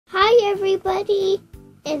everybody!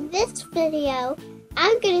 In this video,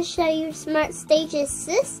 I'm going to show you Smart Stage's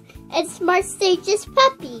Sis and Smart Stage's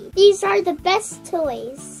Puppy. These are the best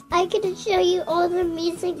toys. I'm going to show you all the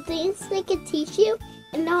amazing things they can teach you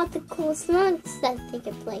and all the cool songs that they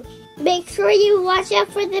can play. Make sure you watch out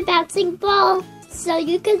for the bouncing ball so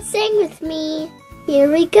you can sing with me.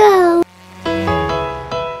 Here we go!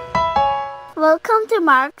 Welcome to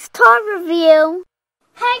Mark's Toy Review.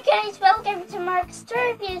 Hi guys, welcome to Mark's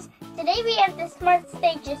Toy Reviews. Today we have the Smart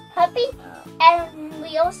Stage's Puppy and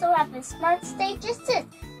we also have the Smart Stage's Sis.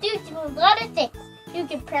 They do a lot of things. You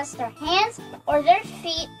can press their hands or their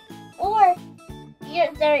feet or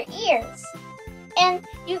their ears. And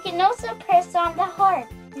you can also press on the heart.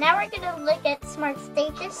 Now we're going to look at Smart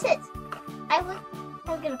Stage's Sis. I'm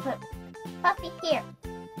going to put Puppy here.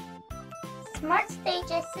 Smart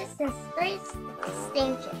Stage's Sis has 3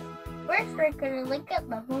 stages. First, we're going to look at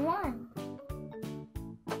level 1.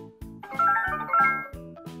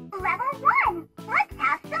 Level 1, let's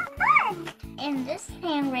have some fun! And this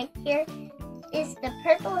hand right here is the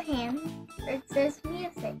purple hand where it says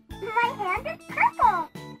music. My hand is purple.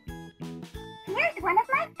 Here's one of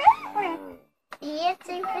my favorites. The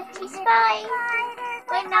Itsy Bitsy Spider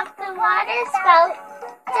went up the water spout.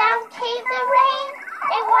 Down came the rain.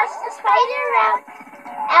 It washed the spider out.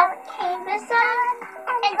 Out came the sun.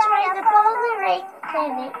 And tried the ball to rain.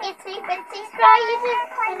 Then the Itsy Bitsy Spider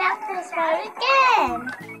went out the spout again.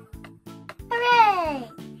 Hooray!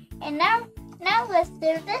 And now let's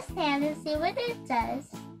do this hand and see what it does.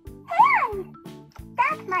 Hand!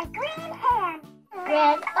 That's my green hand.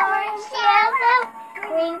 Red, orange, yellow,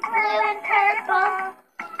 green, blue, and purple.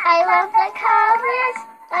 I love the colors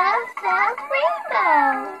of the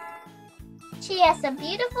rainbow. She has a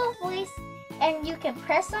beautiful voice, and you can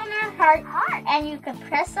press on her heart, and you can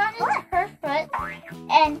press on her foot,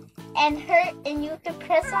 and you can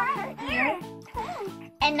press on her ear.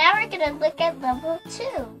 And now we're gonna look at level 2.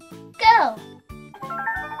 Go!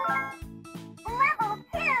 Level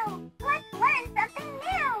 2, let's learn something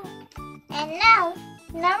new. And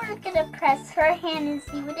now we're gonna press her hand and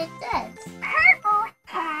see what it does. Purple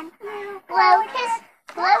hand. Blow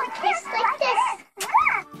kiss like this.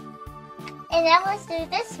 And now let's do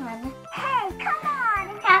this one. Hey, come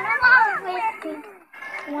on. Count along with me.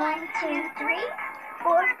 1, 2, 3,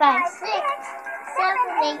 4, 5, 6, 7,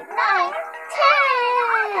 8, 9,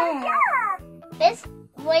 10. This,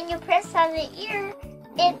 when you press on the ear,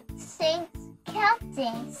 it sings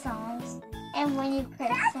counting songs. And when you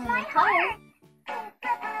press on the heart,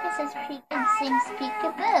 it sings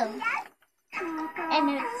peekaboo. And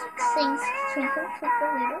it sings Twinkle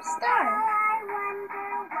Twinkle Little Star.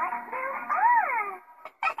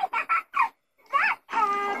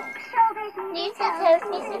 Knees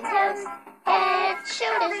and toes, head,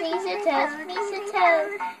 shoulders, knees and toes, knees and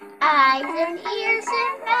toes, eyes and ears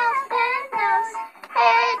and mouth and nose,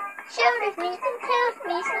 head, shoulders, knees and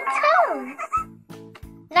toes.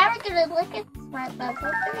 Now we're going to look at Smart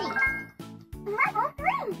Level 3. Level 3,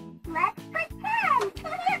 let's pretend.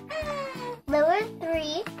 Yippee! Level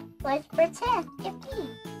 3, let's pretend. Yippee!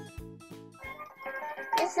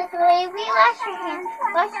 This is the way we wash your hands.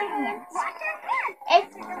 Wash your hands.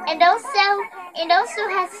 It also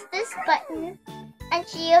has this button, and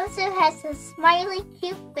she also has a smiley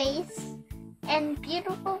cute face, and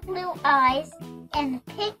beautiful blue eyes, and a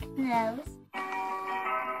pink nose,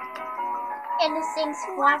 and it sings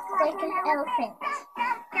walk like an elephant.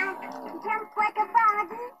 Jump like a frog,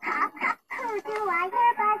 hop, hop, who do I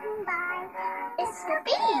hear buzzing by? It's the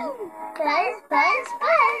bee. Buzz, buzz,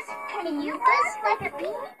 buzz. Can you buzz like a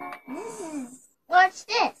bee? Watch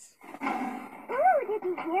this. Ooh, did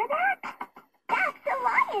you hear that? That's a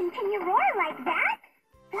lion. Can you roar like that?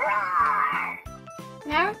 Roar!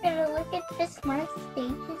 Now we're going to look at the Smart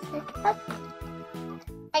Stage's Puppy.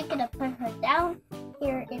 I'm going to put her down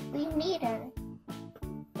here if we need her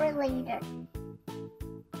for later.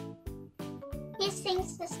 He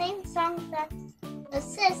sings the same song as the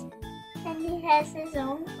Sis, and he has his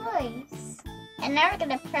own voice. And now we're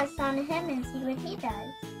going to press on him and see what he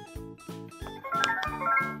does.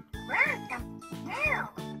 Learn something new.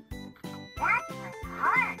 That's my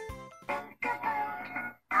heart.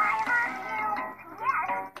 I love you.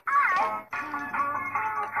 Yes,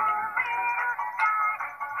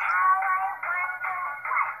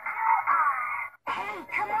 Hey,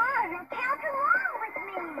 come on and count along with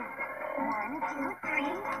me. 1, 2, 3,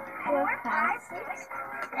 4, 5, 6,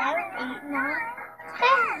 7, 8, 9,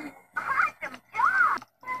 10. Awesome job!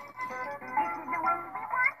 This is the way we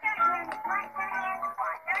wash our hands, wash our hands,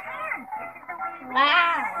 wash our hands. This is the way we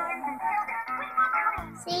Wow. wash our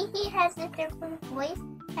hands. See, he has a different voice,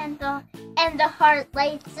 and the heart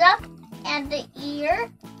lights up, and the ear,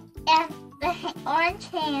 and the orange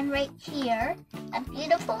hand right here, a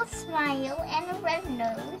beautiful smile, and a red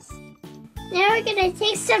nose. Now we're gonna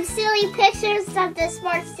take some silly pictures of the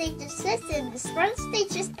Smart Stage Assistant and the Smart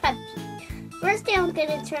Stage Puppy. First, I'm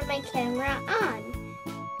gonna turn my camera on.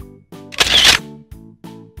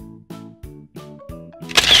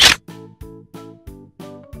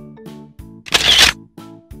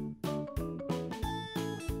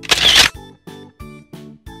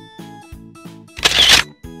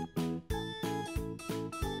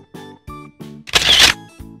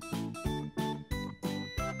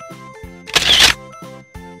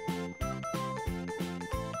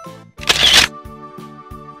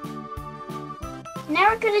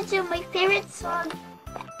 Now we're gonna do my favorite song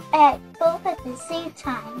both at the same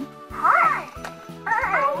time. Hi!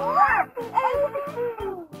 I love the ABC!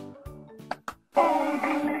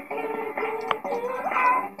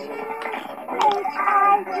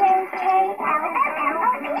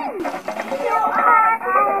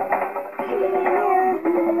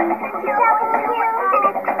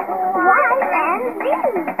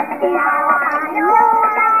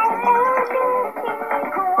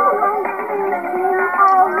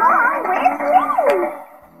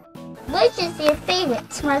 Which is your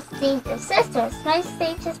favorite Smart Stage Assistant, Smart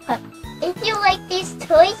Stage Puppy? If you like these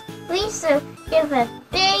toys, please give a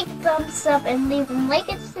big thumbs up and leave a like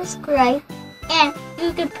and subscribe. And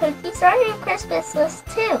you can put these on your Christmas list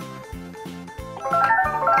too.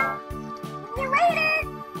 See you later!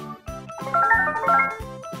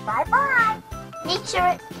 Bye-bye! Make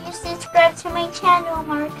sure you subscribe to my channel,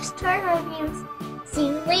 Mark's Toy Reviews. See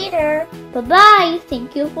you later. Bye-bye.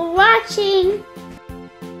 Thank you for watching.